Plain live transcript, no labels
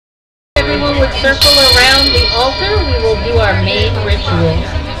circle around the altar, we will do our main ritual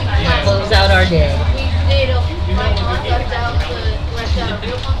to close out our day.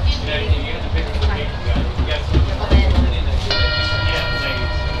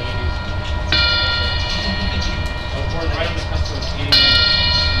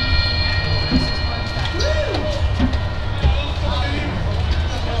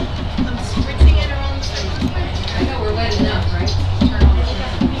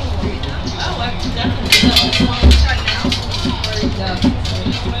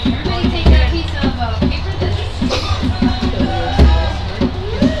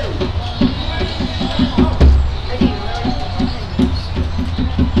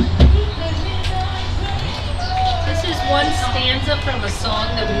 From a song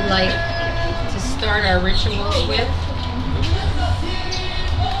that we like to start our rituals with.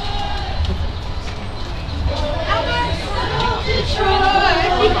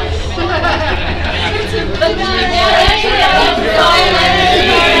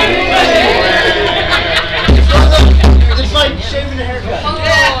 It's like shaving a haircut.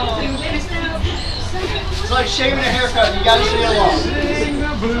 It's like shaving a haircut. You gotta sing along.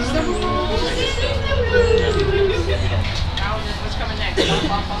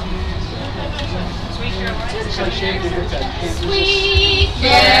 Sweet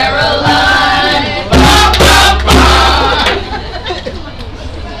Caroline.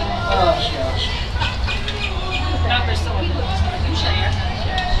 Oh gosh.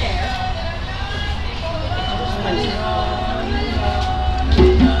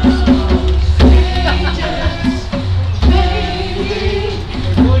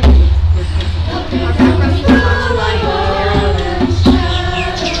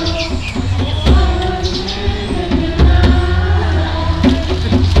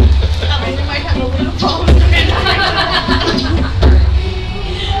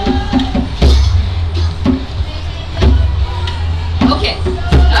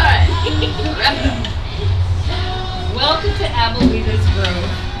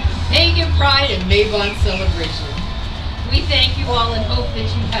 Pagan Pride and Mabon celebration. We thank you all and hope that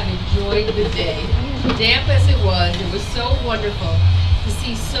you have enjoyed the day. Damp as it was so wonderful to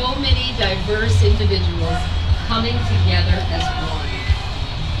see so many diverse individuals coming together as one.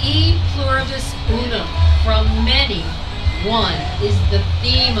 E pluribus unum, from many, one is the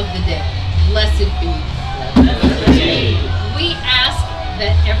theme of the day. Blessed be. We ask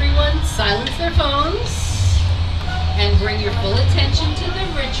that everyone silence their phones and bring your full attention to the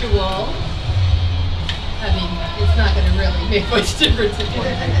ritual. I mean, it's not going to really make much difference in one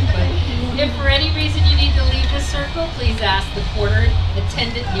thing, but if for any reason you need to leave the circle, please ask the porter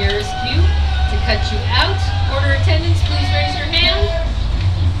attendant nearest you to cut you out. Porter attendants, please raise your hand.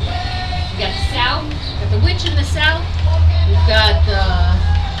 We got the south, got the witch in the south. We've got the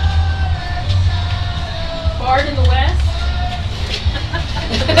bard in the west.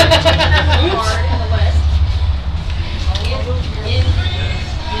 Bard in the west. In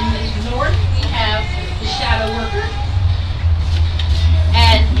the north, we have the shadow worker,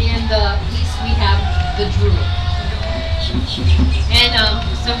 and in the east, we have the druid. And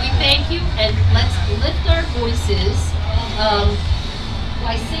so we thank you, and let's lift our voices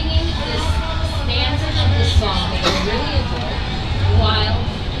by singing this stanza of the song that we really enjoy, while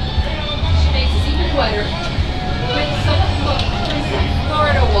she makes us even wetter with some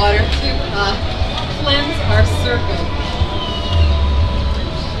Florida water to cleanse our circle.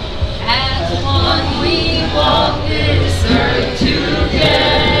 As one we walk this earth together.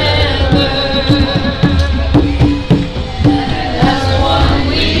 As one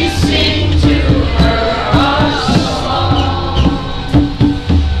we sing to her our song.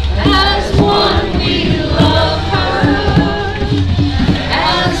 As one we love her.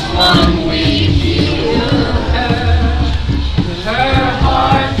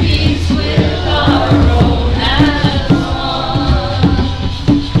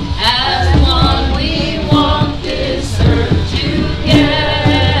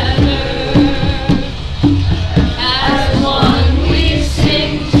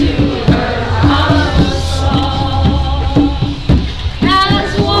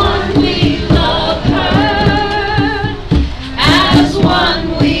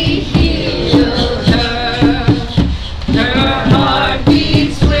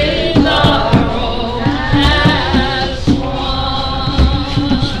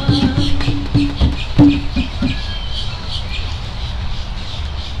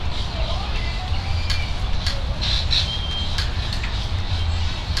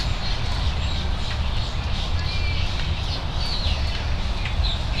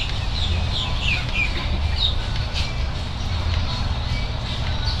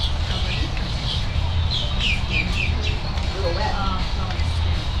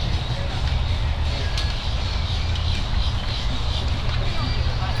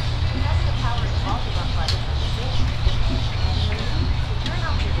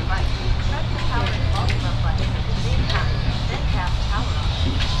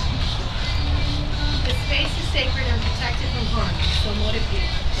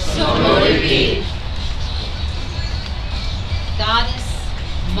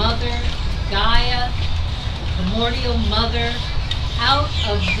 Mother, Gaia, the primordial Mother, out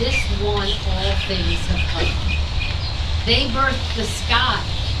of this one all things have come. They birthed the sky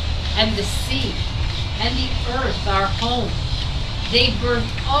and the sea and the earth, our home. They birthed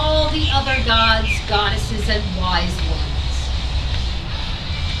all the other gods, goddesses, and wise ones.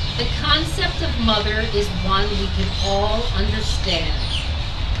 The concept of mother is one we can all understand.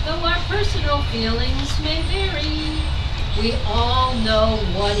 Though our personal feelings may vary, we all know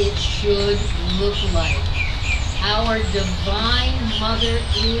what it should look like. Our divine mother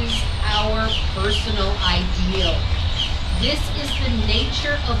is our personal ideal. This is the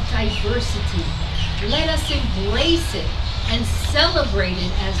nature of diversity. Let us embrace it and celebrate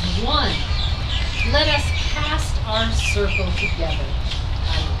it as one. Let us cast our circle together.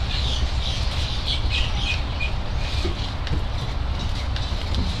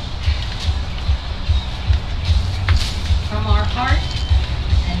 From our heart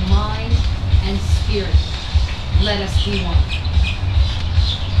and mind and spirit, let us be one.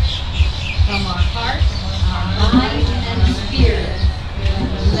 From our heart, our mind, and spirit,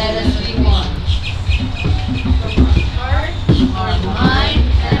 let us be one. From our heart, our mind,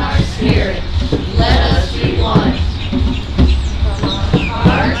 and our spirit, let us be one. From our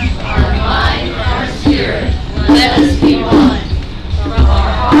heart, our mind, and our spirit, let us be one. From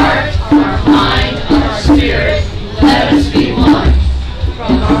our heart, our mind, and our spirit, let us be one.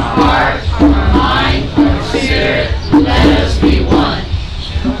 From our heart, our mind, our spirit, let us be one. From our heart, our mind, our spirit, let us be one.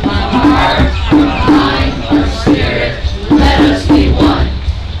 From our heart, our mind, our spirit, let us be one.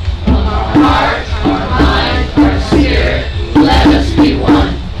 From our heart, our mind, our spirit, let us be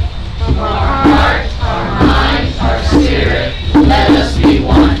one. From our heart, our mind,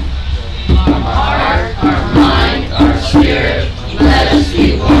 our spirit, let us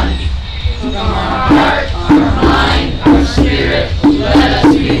be one. From our heart, our mind, our spirit, let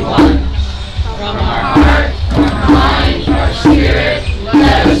us be one. From our heart, our mind, our spirit,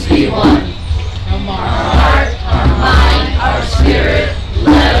 let us be one. From our heart, our mind, our spirit,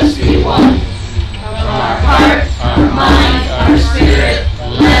 let us be one. From our heart, our mind, our spirit,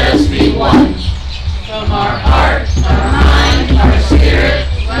 let us be one. From our heart, our mind, our spirit,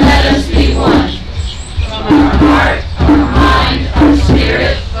 let us be one. From our heart, our mind, our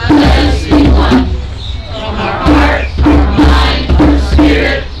spirit, let us be one. From our heart, our mind, our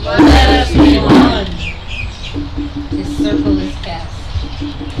spirit, let us be one. This circle is cast.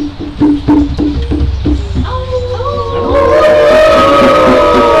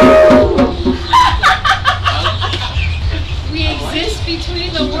 We exist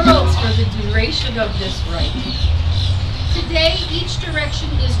between the worlds for the duration of this rite. Today, each direction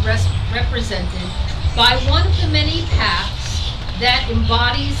is represented by one of the many paths that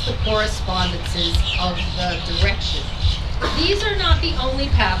embodies the correspondences of the direction. These are not the only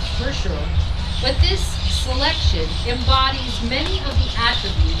paths for sure, but this selection embodies many of the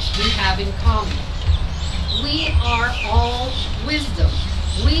attributes we have in common. We are all wisdom.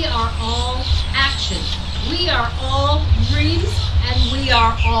 We are all action. We are all dreams, and we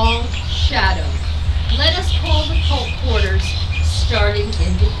are all shadow. Let us call the cult quarters starting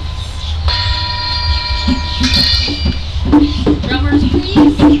in the east. Drummers,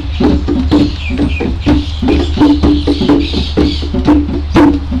 please.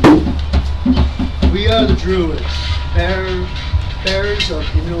 We are the Druids, bearers of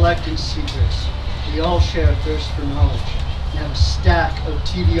intellect and secrets. We all share a thirst for knowledge and have a stack of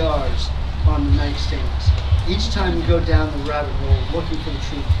TBRs on the nightstands. Each time we go down the rabbit hole looking for the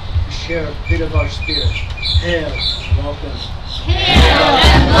truth, we share a bit of our spirit. Hail and welcome. Hail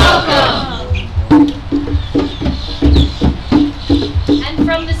and welcome. And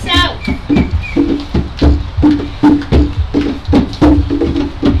from the south.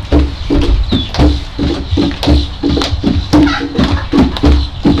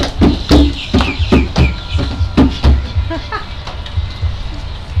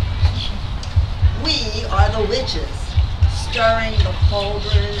 We are the witches, stirring the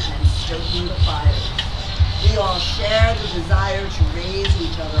cauldron and stoking the fire. We all share the desire to raise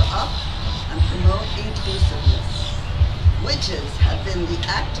each other up and promote inclusiveness. Witches have been the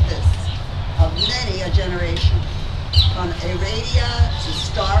activists of many a generation. From Aradia to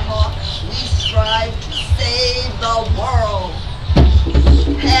Starhawk, we strive to save the world.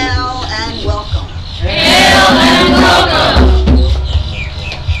 Hail and welcome. Hail and welcome.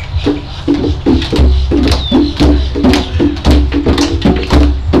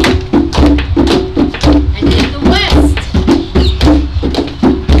 And in the west.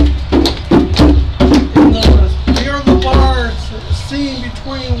 We are the bards, seeing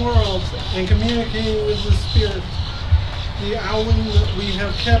between worlds and communicating with the spirit. The owling that we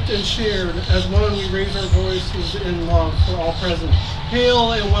have kept and shared. As one, we raise our voices in love for all present.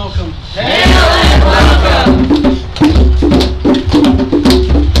 Hail and welcome. Hail and welcome.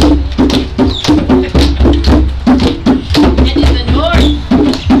 And in the north,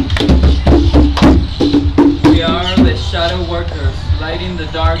 We are the shadow workers, lighting the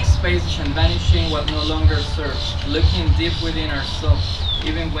dark spaces and vanishing what no longer serves, looking deep within ourselves,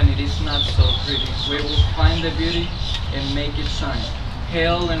 even when it is not so pretty. We will find the beauty and make it shine.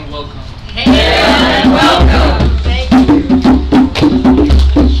 Hail and welcome. hail and welcome. Thank you.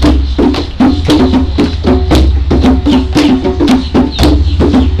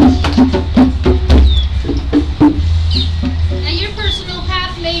 Now your personal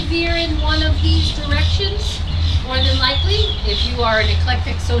path may veer in one of these directions. More than likely, if you are an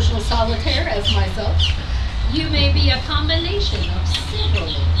eclectic social solitaire, as myself, you may be a combination of several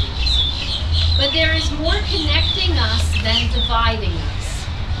of these. But there is more connecting us than dividing us.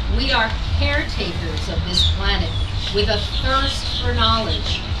 We are caretakers of this planet with a thirst for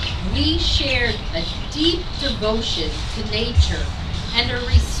knowledge. We shared a deep devotion to nature and a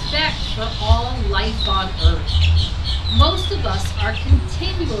respect for all life on Earth. Most of us are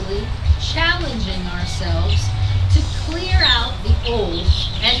continually challenging ourselves to clear out the old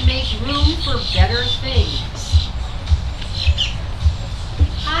and make room for better things.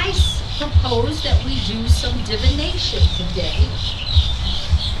 I propose that we do some divination today.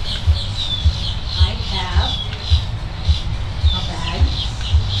 I have a bag,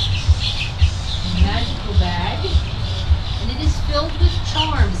 a magical bag, and it is filled with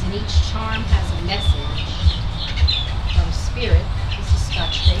charms, and each charm has a message from spirit. This is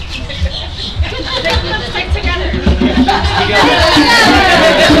Scotch tape. Let's stick together.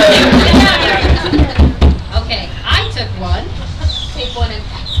 Okay, I took one. Take one and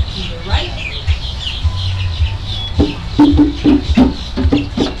pass it to your right.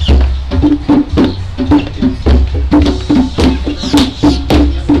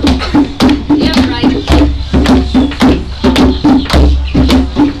 Yeah, right.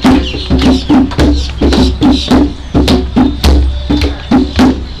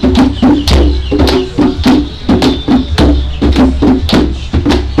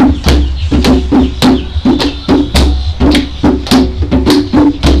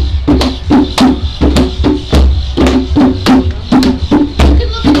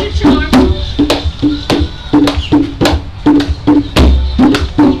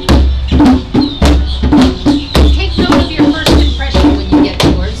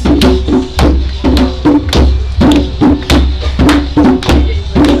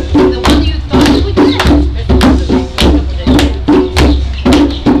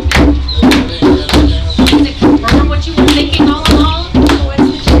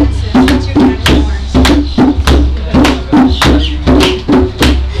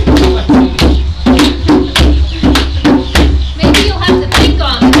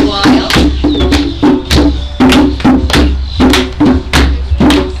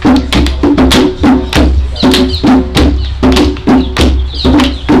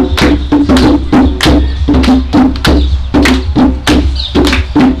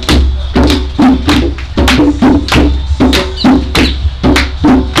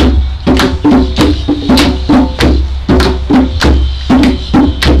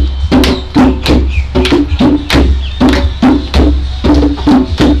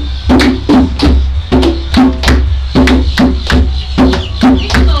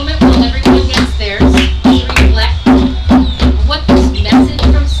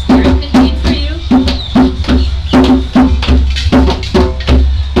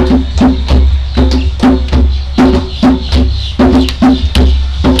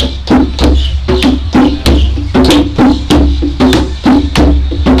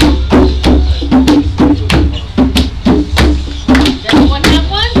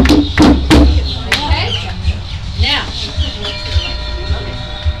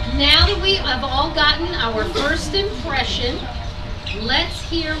 Let's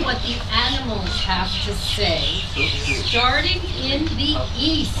hear what the animals have to say. Starting in the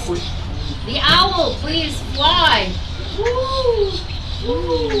east. The owl, please fly. Woo!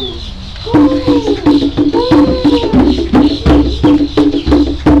 Woo!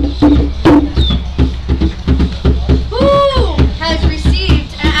 Who has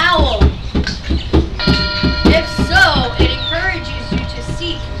received an owl? If so, it encourages you to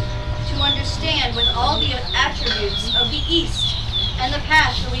seek to understand with all the attributes of the East and the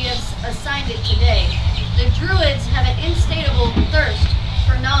path that we have assigned it today. The Druids have an insatiable thirst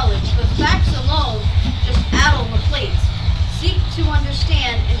for knowledge, but facts alone just addle the plate. Seek to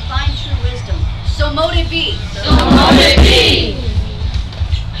understand and find true wisdom. So mote it be. So mote it be.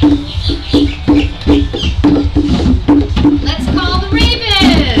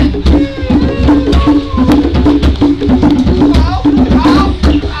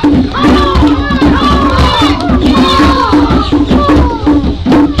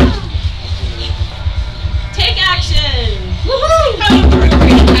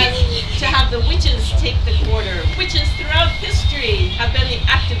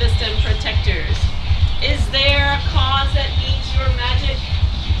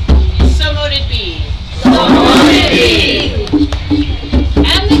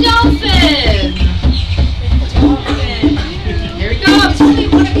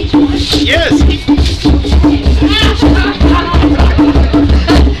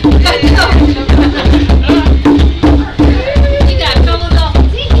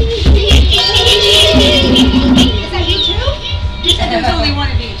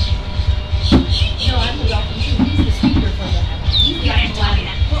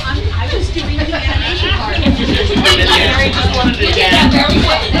 Mary just wanted to Yeah, dance. very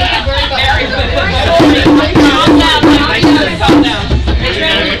good. Very good. Calm down. Calm down.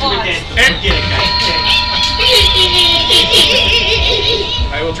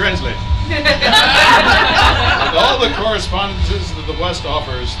 I will translate. With all the correspondences that the West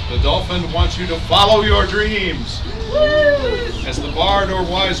offers, the dolphin wants you to follow your dreams. As the bard or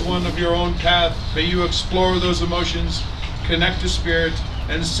wise one of your own path, may you explore those emotions, connect to spirit,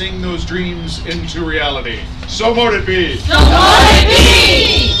 and sing those dreams into reality. So mote it be. So mote it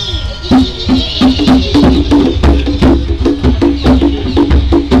be.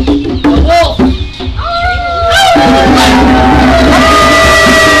 The wolf.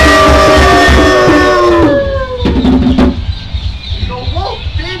 The wolf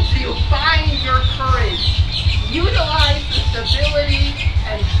bids you find your courage. Utilize the stability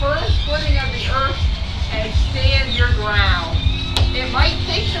and firm footing of the earth and stand your ground. It might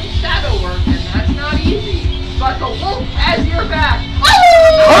take some shadow work, and that's not easy, but the wolf has your back.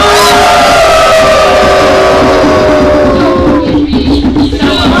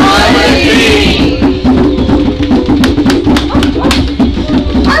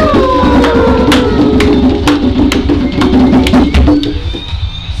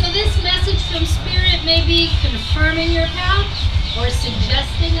 So this message from Spirit may be confirming your path, or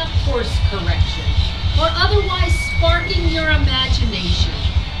suggesting a course correction, or otherwise sparking your imagination.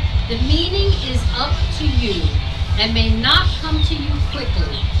 The meaning is up to you and may not come to you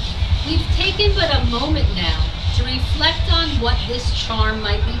quickly. We've taken but a moment now to reflect on what this charm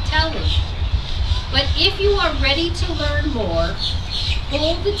might be telling. But if you are ready to learn more,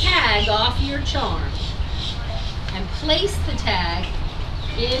 pull the tag off your charm and place the tag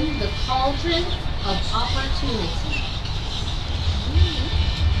in the cauldron of opportunity.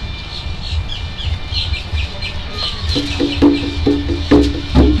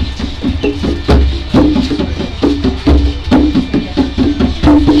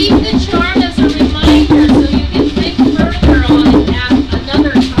 Keep the charm as a reminder so you can think further on it at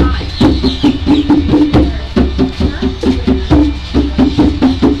another time.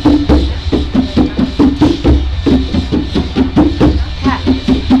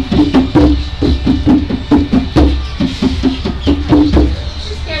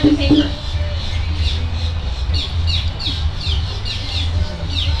 Scared the paper.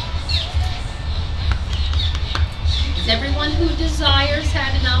 Has everyone who desires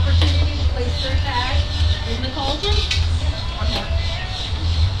had an opportunity to place their tag in the cauldron?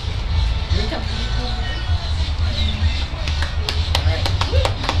 Here we come.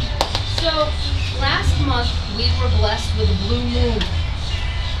 So, last month we were blessed with a blue moon.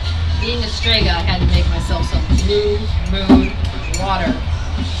 Being a stray guy, I had to make myself some blue moon water.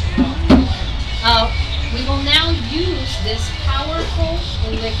 We will now use this powerful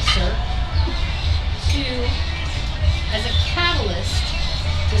elixir as a catalyst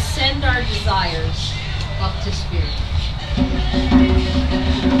to send our desires up to spirit.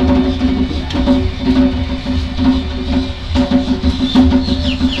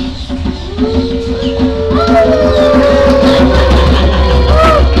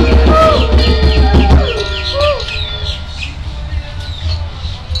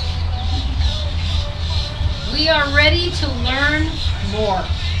 We are ready to learn more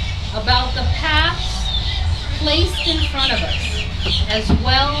about the paths placed in front of us, as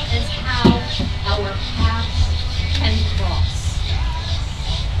well as how our paths can cross.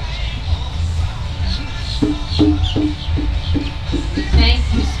 Thank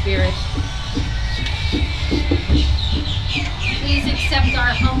you, Spirit. Please accept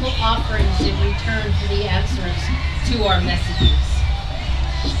our humble offerings in return for the answers to our messages.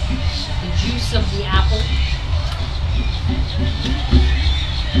 The juice of the apple,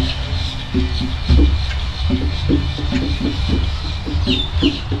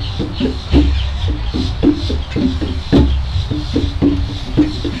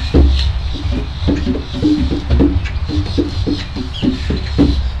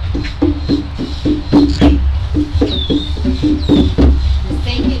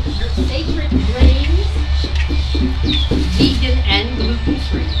 the sacred grains, vegan and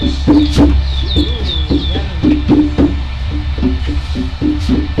gluten-free.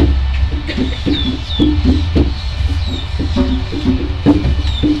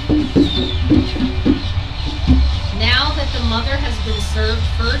 Now that the mother has been served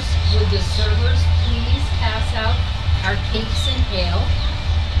first, would the servers please pass out our cakes and ale?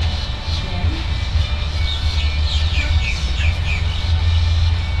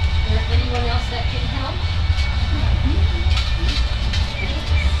 Is there anyone else that can help?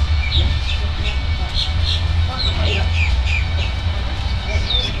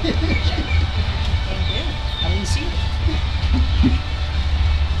 I didn't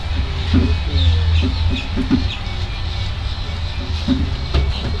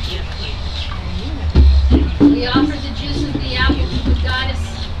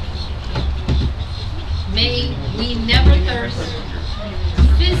powers,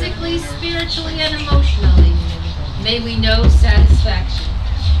 physically, spiritually, and emotionally, may we know satisfaction.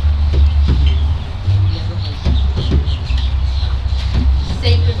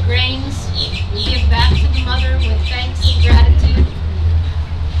 Sacred grains we give back to the Mother with thanks and gratitude.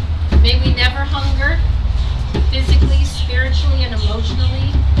 May we never hunger, physically, spiritually, and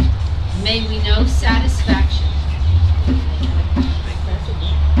emotionally. May we know satisfaction.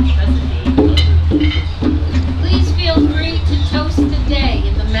 Please feel free to toast the day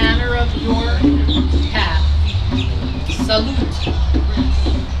in the manner of your path. Salute.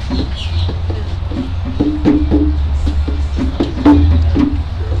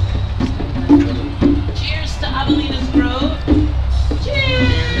 Cheers to Adelina's Grove.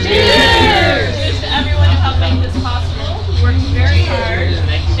 Cheers! Cheers! Cheers to everyone who helped make this possible, who worked very hard.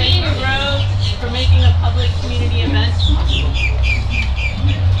 Thank you, Grove, for making a public community event possible.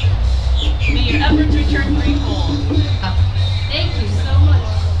 May your efforts return threefold. Thank you so much.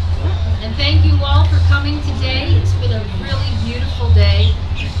 And thank you all for coming today. It's been a really beautiful day.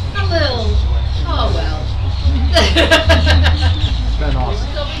 A little, oh well. It's been awesome.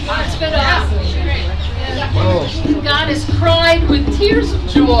 It's been awesome. Whoa. God has cried with tears of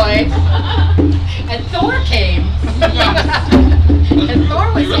joy. And Thor came. And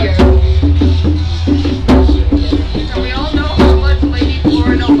Thor was here. And we all know how much Lady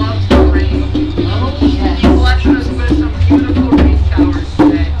Florida loves the rain. Oh, yes. He blessed us with some beautiful rain showers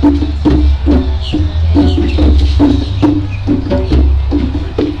today.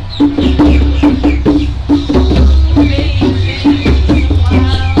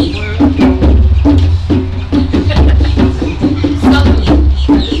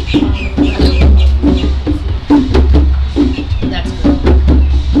 That's good.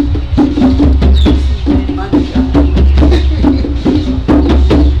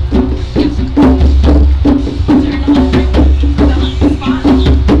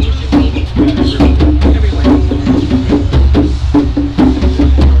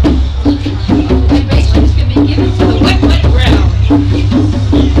 Libations can be given to the wet, wet ground.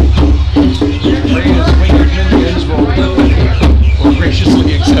 Rain is winged minions will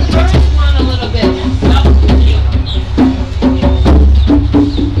graciously accept it. First one a little bit.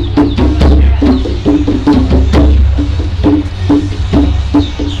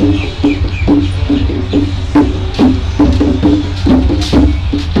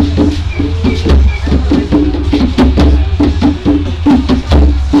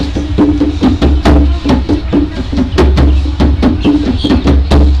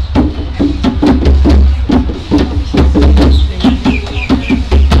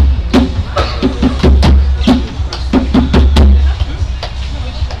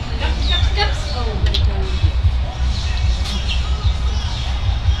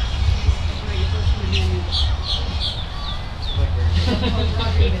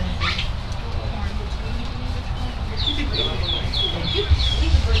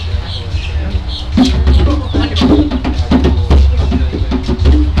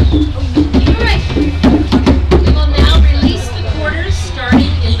 Alright. We will now release the quarters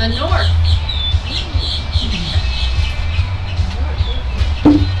starting in the north.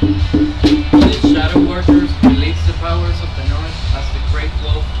 The shadow workers release the powers of the north as the great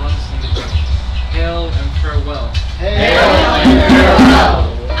wolf runs in the ground. Hail and farewell.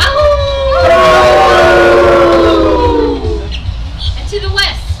 Ow! And to the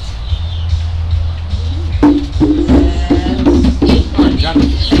west.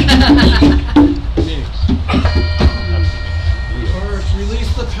 Earth,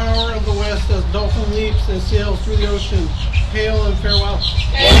 release the power of the west as dolphin leaps and sails through the ocean. Hail and farewell.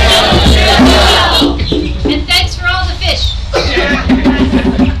 And thanks for all the fish.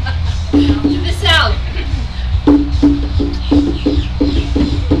 To the south.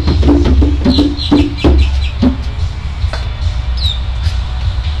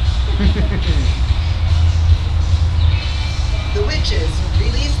 The witches,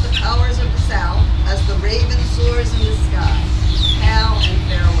 release the powers of the south as the raven soars in the sky. Hail and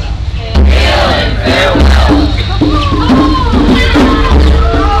farewell.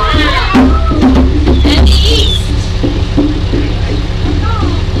 And the east.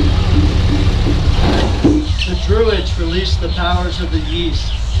 The druids release the powers of the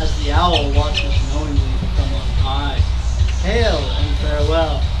east as the owl watches knowingly from on high. Hail and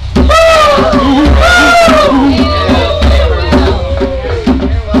farewell.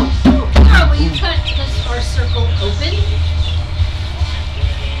 Now, will you cut our circle open?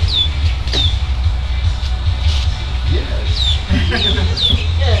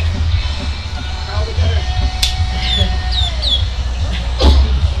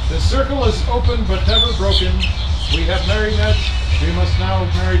 The circle is open but never broken. We have married met. We must now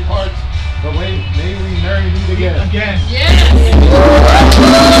marry part. But wait, may we marry meet again. Yes.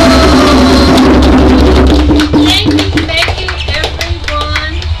 Thank you,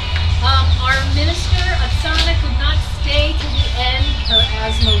 everyone. Our minister, Oksana, could not stay to the end. Her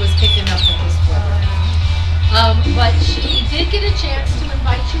asthma was kicking up with this weather. But she did get a chance to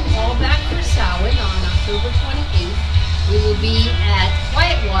invite you all back for Samhain on October 28th. We will be at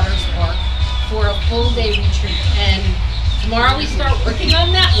Quiet Waters Park for a full day retreat. And tomorrow we start working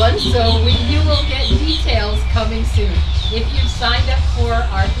on that one, so you will get details coming soon. If you've signed up for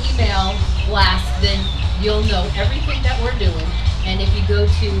our email blast, then you'll know everything that we're doing. And if you go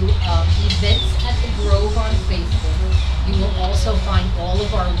to Events at the Grove on Facebook, you will also find all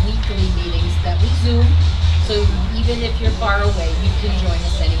of our weekly meetings that we Zoom. So even if you're far away, you can join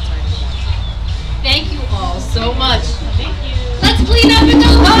us anytime you want to. Thank you all so much. Thank you.